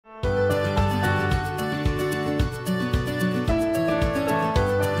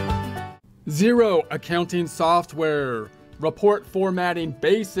Xero accounting software, report formatting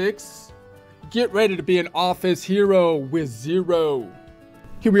basics. Get ready to be an office hero with Xero.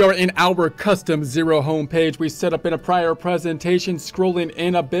 Here we are in our custom Xero homepage we set up in a prior presentation, scrolling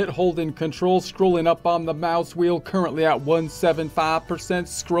in a bit, holding control, scrolling up on the mouse wheel, currently at 175%,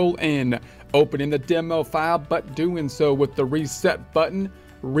 scroll in, opening the demo file, but doing so with the reset button,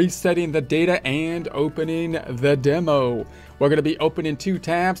 resetting the data and opening the demo. We're going to be opening two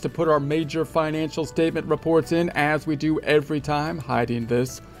tabs to put our major financial statement reports in, as we do every time, hiding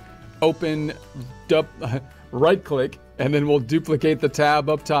this. Open, right click, and then we'll duplicate the tab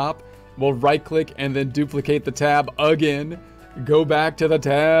up top. We'll right click and then duplicate the tab again. Go back to the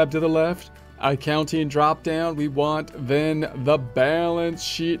tab to the left. Accounting drop down. We want then the balance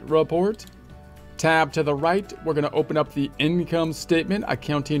sheet report. Tab to the right, we're going to open up the income statement,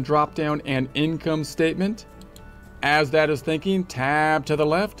 accounting drop down and income statement. As that is thinking, tab to the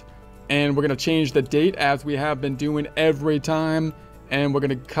left, and we're going to change the date as we have been doing every time. And we're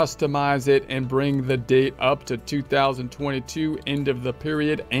going to customize it and bring the date up to 2022, end of the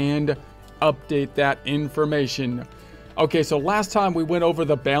period, and update that information. Okay, so last time we went over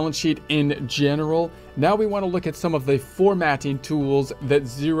the balance sheet in general. Now we want to look at some of the formatting tools that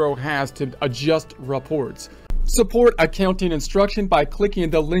Xero has to adjust reports. Support accounting instruction by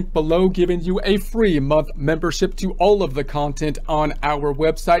clicking the link below, giving you a free month membership to all of the content on our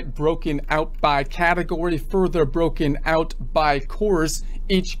website, broken out by category, further broken out by course.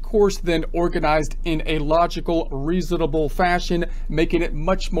 Each course then organized in a logical, reasonable fashion, making it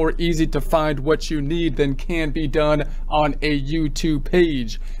much more easy to find what you need than can be done on a YouTube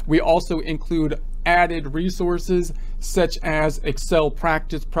page. We also include added resources such as Excel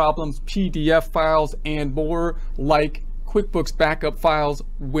practice problems, PDF files, and more, like QuickBooks backup files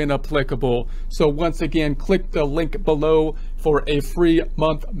when applicable. So once again, click the link below for a free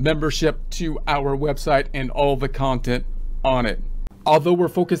month membership to our website and all the content on it. Although we're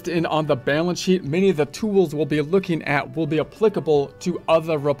focused in on the balance sheet, many of the tools we'll be looking at will be applicable to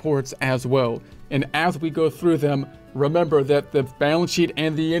other reports as well. And as we go through them, remember that the balance sheet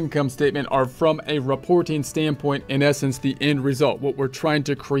and the income statement are, from a reporting standpoint, in essence, the end result, what we're trying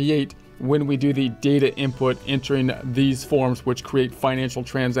to create when we do the data input, entering these forms which create financial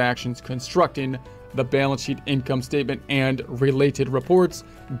transactions, constructing the balance sheet, income statement, and related reports.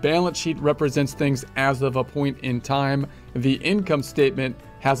 Balance sheet represents things as of a point in time. The income statement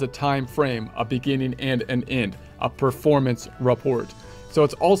has a time frame, a beginning and an end, a performance report. So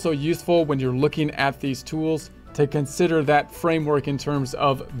it's also useful when you're looking at these tools to consider that framework in terms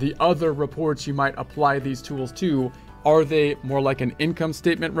of the other reports you might apply these tools to. Are they more like an income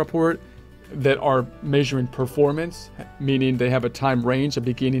statement report that are measuring performance, meaning they have a time range, a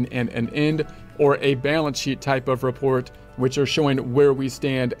beginning and an end, or a balance sheet type of report, which are showing where we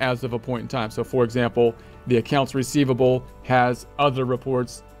stand as of a point in time? So for example, the accounts receivable has other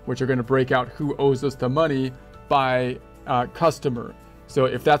reports which are going to break out who owes us the money by customer. So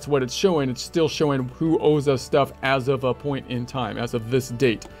if that's what it's showing, it's still showing who owes us stuff as of a point in time, as of this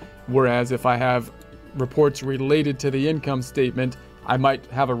date. Whereas if I have reports related to the income statement, I might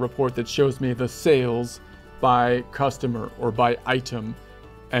have a report that shows me the sales by customer or by item.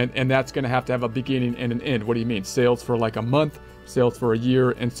 And that's going to have a beginning and an end. What do you mean? Sales for like a month, sales for a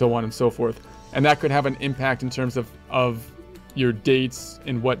year, and so on and so forth. And that could have an impact in terms of your dates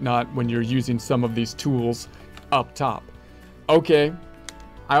and whatnot when you're using some of these tools up top. Okay.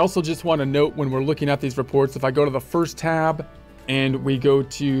 I also just want to note, when we're looking at these reports, if I go to the first tab and we go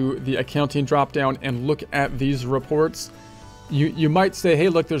to the accounting dropdown and look at these reports, you might say, hey,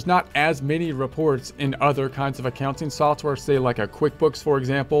 look, there's not as many reports in other kinds of accounting software, say like a QuickBooks, for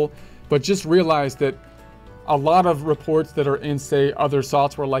example. But just realize that a lot of reports that are in, say, other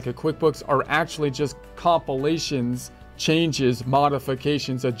software like a QuickBooks are actually just compilations, changes,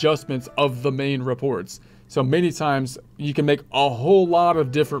 modifications, adjustments of the main reports. So many times you can make a whole lot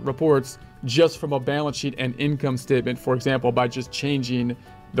of different reports just from a balance sheet and income statement, for example, by just changing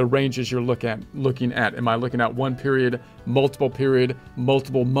the ranges you're looking at. Am I looking at one period,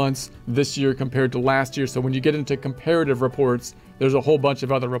 multiple months this year compared to last year? So when you get into comparative reports, there's a whole bunch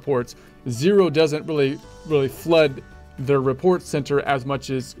of other reports. Xero doesn't really flood their report center as much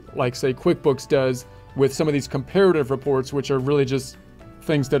as, like, say, QuickBooks does with some of these comparative reports, which are really just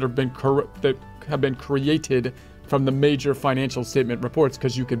things that have been created from the major financial statement reports,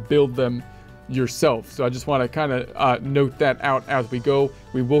 because you could build them yourself. So I just want to kind of note that out as we go.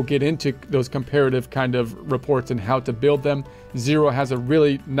 We will get into those comparative kind of reports and how to build them. Xero has a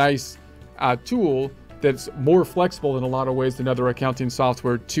really nice tool that's more flexible in a lot of ways than other accounting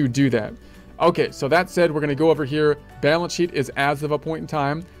software to do that. Okay, so that said, we're going to go over here. Balance sheet is as of a point in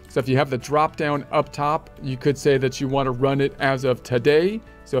time. So if you have the drop down up top, you could say that you want to run it as of today.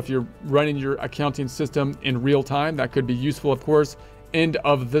 So if you're running your accounting system in real time, that could be useful, of course. End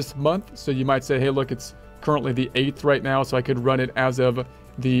of this month. So you might say, hey, look, it's currently the 8th right now. So I could run it as of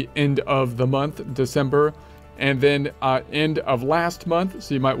the end of the month, December. And then end of last month.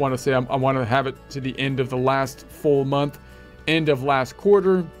 So you might want to say, I want to have it to the end of the last full month, end of last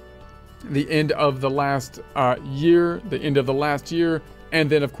quarter, the end of the last year, the end of the last year, and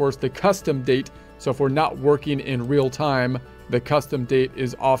then of course the custom date. So if we're not working in real time, the custom date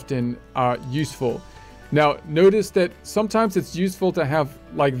is often useful. Now notice that sometimes it's useful to have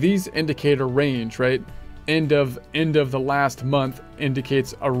like these indicate a range, right? End of the last month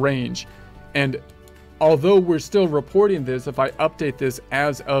indicates a range. And although we're still reporting this, if I update this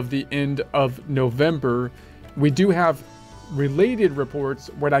as of the end of November, we do have related reports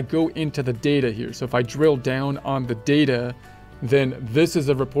when I go into the data here. So if I drill down on the data, then this is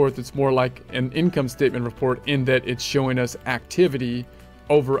a report that's more like an income statement report in that it's showing us activity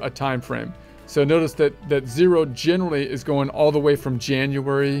over a time frame. So notice that Xero generally is going all the way from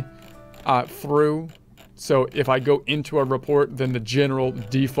January through. So if I go into a report, then the general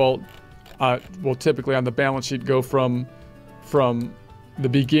default will typically on the balance sheet go from the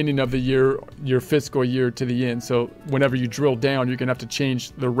beginning of the year, your fiscal year, to the end. So whenever you drill down, you're gonna have to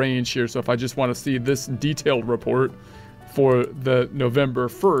change the range here. So if I just want to see this detailed report for the November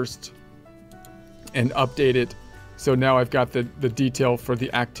 1st and update it, so now I've got the detail for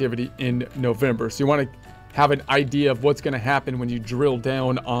the activity in November. So you want to have an idea of what's going to happen when you drill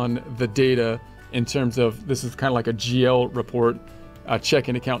down on the data in terms of, this is kind of like a GL report, a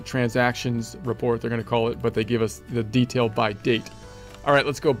checking account transactions report, they're going to call it, but they give us the detail by date. All right,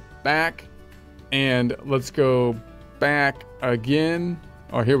 let's go back, and let's go back again.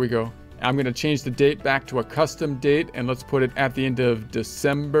 Oh, here we go. I'm going to change the date back to a custom date, and let's put it at the end of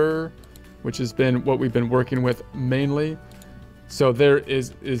December, which has been what we've been working with mainly. So there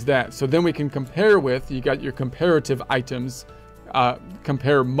is that. So then we can compare with, you got your comparative items,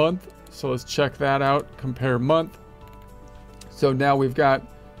 compare month. So let's check that out, compare month. So now we've got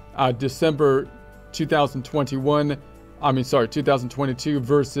December 2022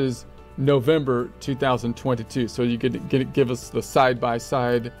 versus November 2022. So you could give us the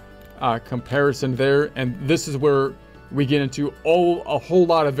side-by-side comparison there. And this is where we get into a whole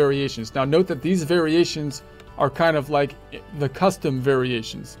lot of variations. Now note that these variations are kind of like the custom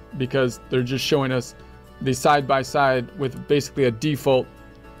variations because they're just showing us the side-by-side with basically a default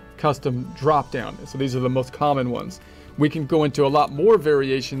custom drop-down. So these are the most common ones. We can go into a lot more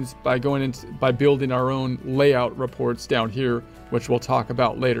variations by building our own layout reports down here, which we'll talk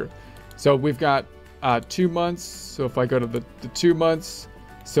about later. So we've got 2 months. So if I go to the 2 months,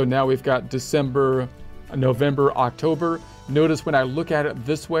 so now we've got December, November, October. Notice when I look at it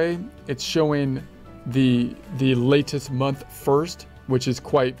this way, it's showing the latest month first, which is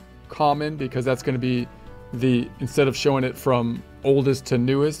quite common because that's going to be instead of showing it from oldest to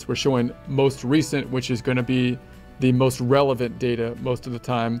newest, we're showing most recent, which is going to be the most relevant data most of the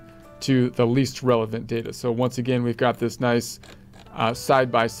time to the least relevant data. So once again, we've got this nice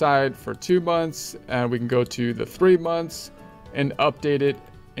side by side for 2 months, and we can go to the 3 months and update it.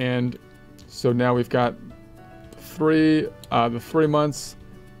 And so now we've got the 3 months,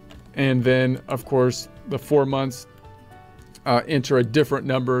 and then of course the 4 months enter a different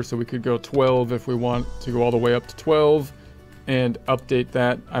number. So we could go 12 if we want to go all the way up to 12 and update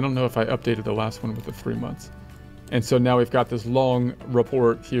that. I don't know if I updated the last one with the 3 months. And so now we've got this long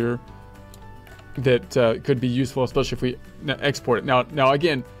report here that could be useful, especially if we export it. Now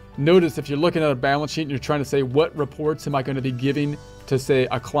again, notice if you're looking at a balance sheet and you're trying to say, what reports am I going to be giving to, say,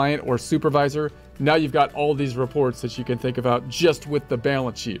 a client or supervisor? Now you've got all these reports that you can think about just with the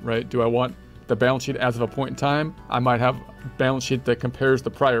balance sheet, right? Do I want the balance sheet as of a point in time? I might have a balance sheet that compares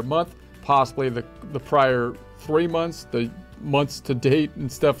the prior month, possibly the prior 3 months, the months to date and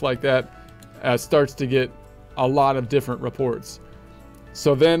stuff like that. Starts to get a lot of different reports.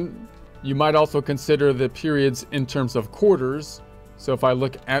 So then you might also consider the periods in terms of quarters. So if I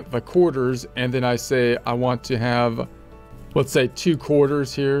look at the quarters and then I say I want to have, let's say, 2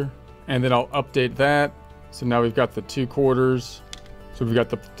 quarters here, and then I'll update that. So now we've got the 2 quarters. So we've got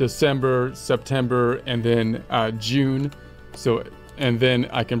the December, September, and then June. So, and then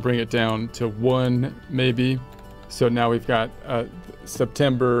I can bring it down to 1 maybe. So now we've got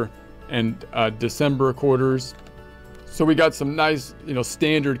September and December quarters. So we got some nice,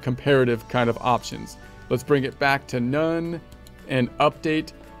 standard comparative kind of options. Let's bring it back to none and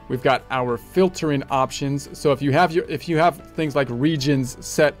update. We've got our filtering options. So if you have things like regions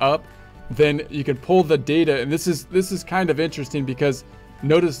set up, then you can pull the data. And this is kind of interesting because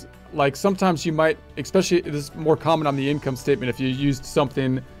notice like sometimes you might, especially this is more common on the income statement, if you used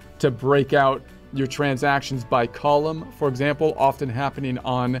something to break out your transactions by column, for example, often happening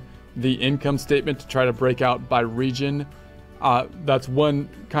on the income statement to try to break out by region. That's one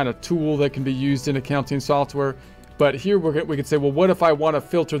kind of tool that can be used in accounting software. But here we could say, well, what if I want to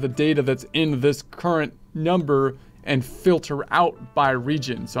filter the data that's in this current number and filter out by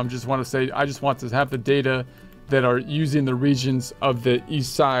region? So I just want to have the data that are using the regions of the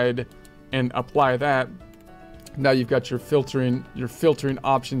east side and apply that. Now you've got your filtering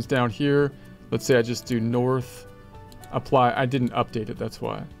options down here. Let's say I just do north, apply. I didn't update it, that's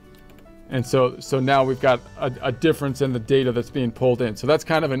why. And so now we've got a difference in the data that's being pulled in. So that's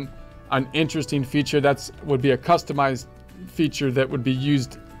kind of an interesting feature. Would be a customized feature that would be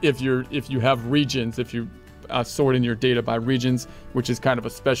used if you have regions, if you sorting your data by regions, which is kind of a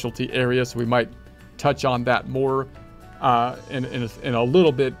specialty area. So we might touch on that more in a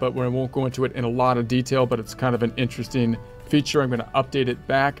little bit, but we won't go into it in a lot of detail, but it's kind of an interesting feature. I'm going to update it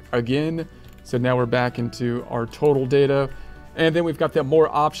back again. So now we're back into our total data. And then we've got the more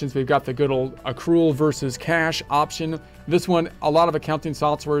options. We've got the good old accrual versus cash option. This one, a lot of accounting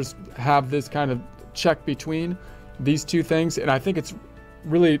softwares have this kind of check between these two things. And I think it's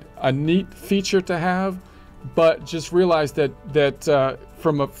really a neat feature to have, but just realize that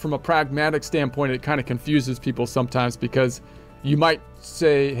from a pragmatic standpoint, it kind of confuses people sometimes, because you might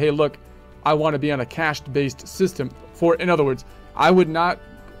say, hey, look, I want to be on a cash-based system. In other words, I would not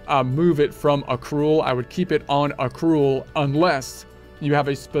move it from accrual. I would keep it on accrual unless you have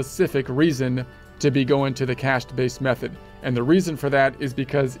a specific reason to be going to the cash-based method. And the reason for that is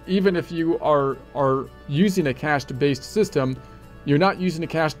because even if you are using a cash-based system, you're not using a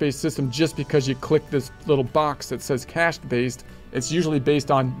cash-based system just because you click this little box that says cash-based. It's usually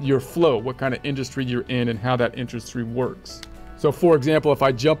based on your flow, what kind of industry you're in and how that industry works. So for example, if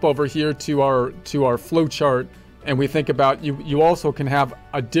I jump over here to our flow chart, and we think about, you also can have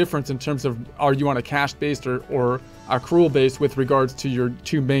a difference in terms of, are you on a cash-based or accrual-based with regards to your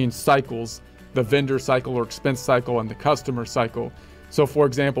two main cycles, the vendor cycle or expense cycle and the customer cycle. So for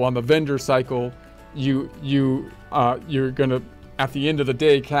example, on the vendor cycle, you're gonna, at the end of the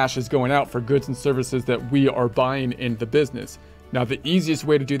day, cash is going out for goods and services that we are buying in the business. Now, the easiest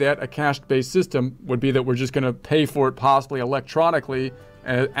way to do that, a cash-based system, would be that we're just gonna pay for it possibly electronically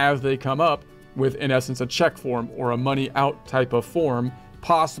as they come up, with, in essence, a check form or a money out type of form,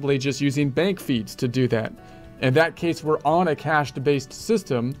 possibly just using bank feeds to do that. In that case, we're on a cash-based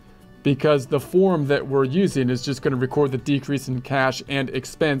system because the form that we're using is just going to record the decrease in cash and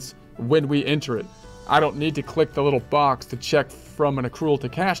expense when we enter it. I don't need to click the little box to check from an accrual to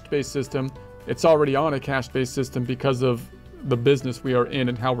cash-based system. It's already on a cash-based system because of the business we are in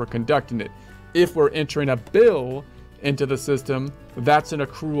and how we're conducting it. If we're entering a bill into the system, that's an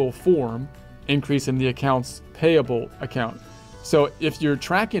accrual form, increase in the accounts payable account. So if you're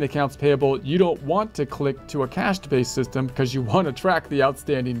tracking accounts payable, you don't want to click to a cash-based system because you want to track the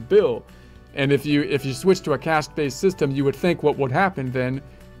outstanding bill. And if you switch to a cash-based system, you would think what would happen then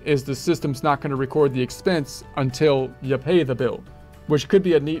is the system's not going to record the expense until you pay the bill, which could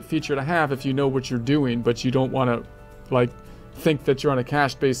be a neat feature to have if you know what you're doing, but you don't want to think that you're on a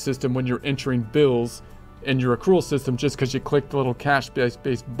cash-based system when you're entering bills in your accrual system just because you clicked the little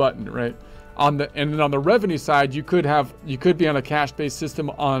cash-based button, right? And then on the revenue side, you could be on a cash-based system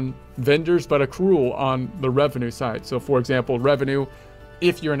on vendors, but accrual on the revenue side. So for example, revenue,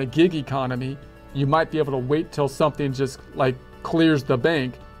 if you're in a gig economy, you might be able to wait till something just like clears the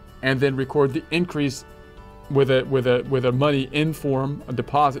bank and then record the increase with a money in form, a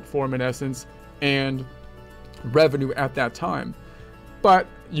deposit form in essence, and revenue at that time. But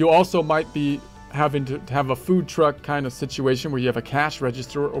you also might be having to have a food truck kind of situation where you have a cash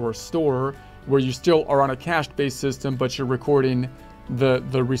register or a store where you still are on a cash-based system, but you're recording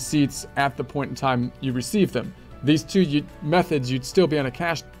the receipts at the point in time you receive them. These two methods, you'd still be on a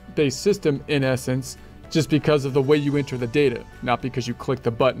cash-based system in essence, just because of the way you enter the data, not because you click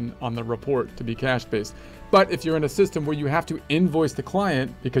the button on the report to be cash-based. But if you're in a system where you have to invoice the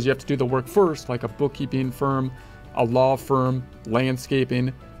client because you have to do the work first, like a bookkeeping firm, a law firm,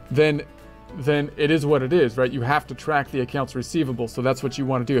 landscaping, then it is what it is, right? You have to track the accounts receivable. So that's what you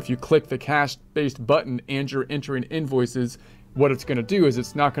want to do. If you click the cash-based button and you're entering invoices, what it's going to do is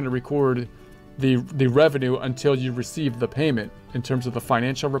it's not going to record the revenue until you receive the payment in terms of the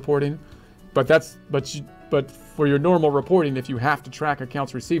financial reporting. But for your normal reporting, if you have to track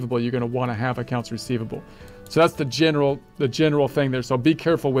accounts receivable, you're going to want to have accounts receivable. So that's the general thing there. So be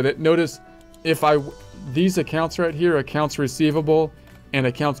careful with it. Notice these accounts right here, accounts receivable and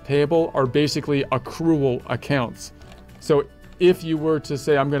accounts payable, are basically accrual accounts. So if you were to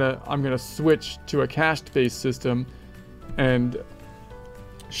say, I'm gonna switch to a cash-based system and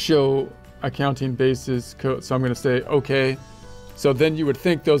show accounting basis code, so I'm gonna say okay, so then you would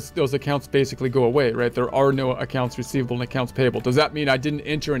think those accounts basically go away, right? There are no accounts receivable and accounts payable. Does that mean I didn't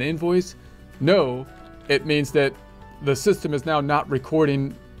enter an invoice? No, it means that the system is now not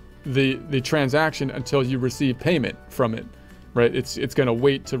recording the transaction until you receive payment from it, right? It's going to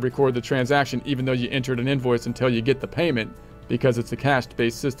wait to record the transaction even though you entered an invoice until you get the payment, because it's a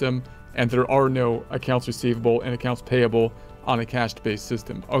cash-based system and there are no accounts receivable and accounts payable on a cash-based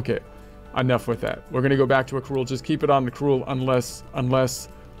system. Okay, enough with that. We're going to go back to accrual. Just keep it on accrual unless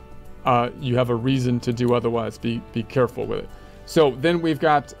you have a reason to do otherwise. Be careful with it. So then we've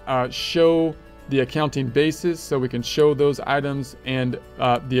got show the accounting basis, so we can show those items, and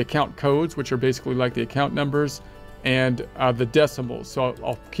the account codes, which are basically like the account numbers, and the decimals. So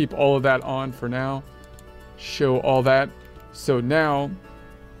I'll keep all of that on for now. Show all that. So now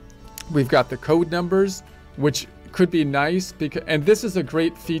we've got the code numbers, which could be nice, because, and this is a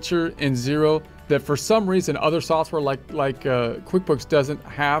great feature in Xero that for some reason other software like QuickBooks doesn't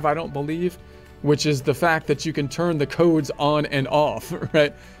have, I don't believe, which is the fact that you can turn the codes on and off,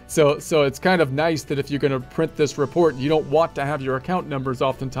 right? So it's kind of nice that if you're going to print this report, you don't want to have your account numbers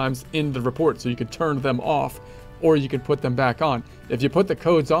oftentimes in the report, so you can turn them off or you can put them back on. If you put the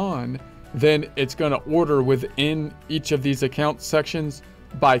codes on, then it's going to order within each of these account sections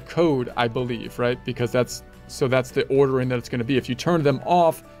by code, I believe, right? Because that's the ordering that it's going to be. If you turn them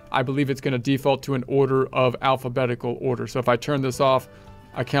off, I believe it's going to default to an order of alphabetical order. So if I turn this off,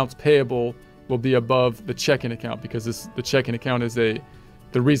 accounts payable will be above the checking account, because the checking account is the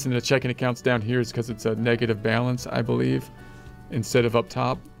reason the checking account's down here is because it's a negative balance, I believe, instead of up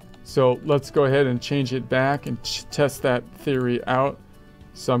top. So let's go ahead and change it back and test that theory out.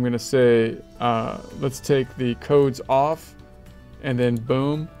 So I'm going to say, let's take the codes off, and then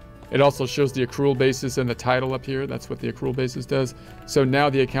boom. It also shows the accrual basis and the title up here. That's what the accrual basis does. So now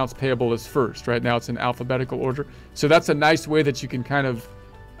the accounts payable is first, right? Now it's in alphabetical order. So that's a nice way that you can kind of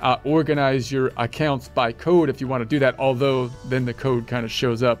organize your accounts by code if you want to do that, although then the code kind of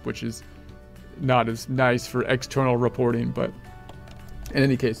shows up, which is not as nice for external reporting. But in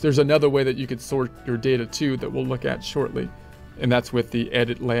any case, there's another way that you could sort your data too that we'll look at shortly, and that's with the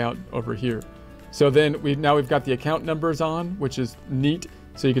edit layout over here. So then we've got the account numbers on, which is neat.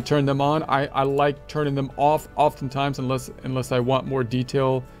 So you can turn them on. I like turning them off oftentimes unless I want more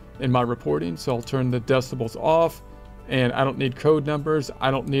detail in my reporting. So I'll turn the decimals off, and I don't need code numbers.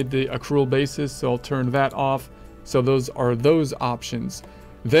 I don't need the accrual basis, so I'll turn that off. So those are those options.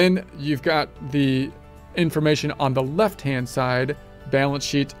 Then you've got the information on the left-hand side, balance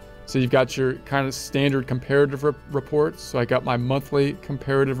sheet. So you've got your kind of standard comparative reports. So I got my monthly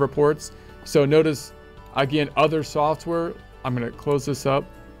comparative reports. So notice, again, other software, I'm going to close this up.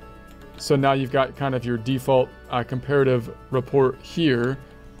 So now you've got kind of your default comparative report here.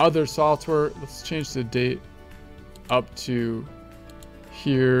 Other software, let's change the date up to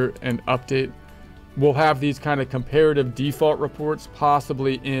here and update. We'll have these kind of comparative default reports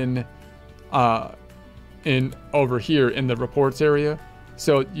possibly in over here in the reports area.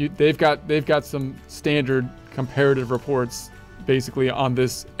 So they've got some standard comparative reports basically on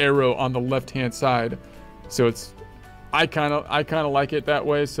this arrow on the left-hand side. So it's I kind of like it that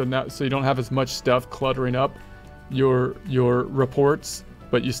way. So you don't have as much stuff cluttering up your reports,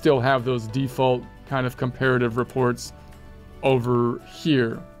 but you still have those default kind of comparative reports over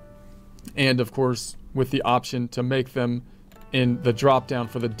here. And of course, with the option to make them in the drop down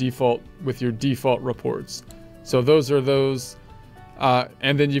for the default with your default reports. So those are those.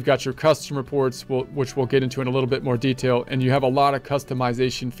 And then you've got your custom reports, which we'll get into in a little bit more detail. And you have a lot of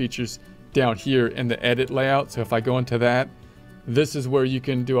customization features down here in the edit layout. So if I go into that, this is where you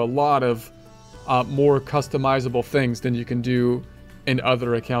can do a lot of more customizable things than you can do in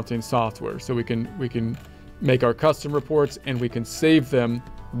other accounting software. So we can make our custom reports, and we can save them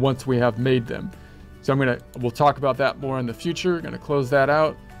once we have made them. So we'll talk about that more in the future. Going to close that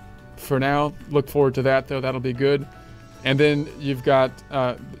out for now. Look forward to that though. That'll be good. And then you've got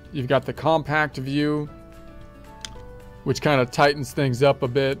the compact view, which kind of tightens things up a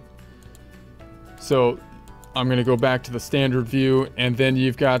bit. So I'm going to go back to the standard view, and then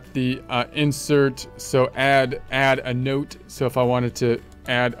you've got the insert. So add a note. So if I wanted to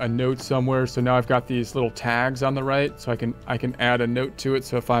add a note somewhere, so now I've got these little tags on the right, so I can add a note to it.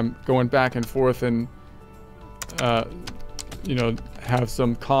 So if I'm going back and forth and have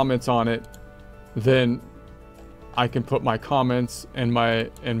some comments on it, then I can put my comments and my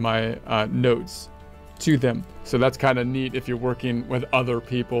notes to them. So that's kind of neat if you're working with other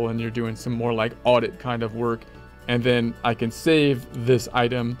people and you're doing some more like audit kind of work, and then I can save this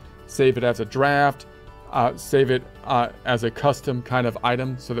item, save it as a draft, save it as a custom kind of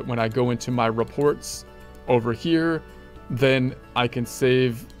item, so that when I go into my reports over here, then I can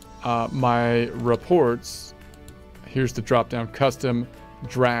save my reports. Here's the drop down, custom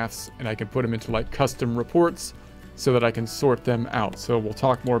drafts, and I can put them into like custom reports so that I can sort them out. So we'll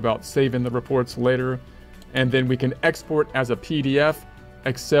talk more about saving the reports later. And then we can export as a PDF,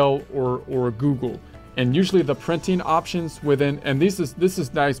 Excel, or Google. And usually the printing options within, and this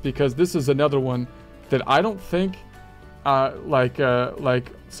is nice because this is another one that I don't think like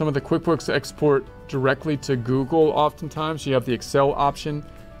some of the QuickBooks export directly to Google. Oftentimes you have the Excel option,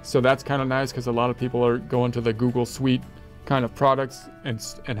 so that's kind of nice because a lot of people are going to the Google Suite kind of products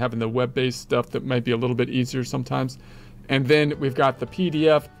and having the web-based stuff that might be a little bit easier sometimes. And then we've got the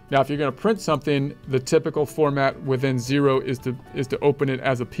PDF. Now, if you're going to print something, the typical format within Xero is to open it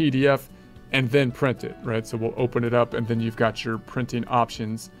as a PDF and then print it, right? So we'll open it up, and then you've got your printing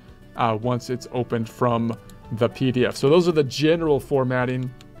options once it's opened from the PDF. So those are the general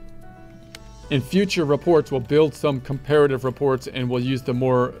formatting. In future reports, we'll build some comparative reports, and we'll use the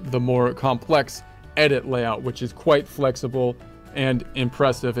more complex edit layout, which is quite flexible and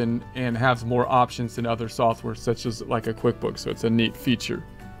impressive, and has more options than other software such as like a QuickBooks. So it's a neat feature.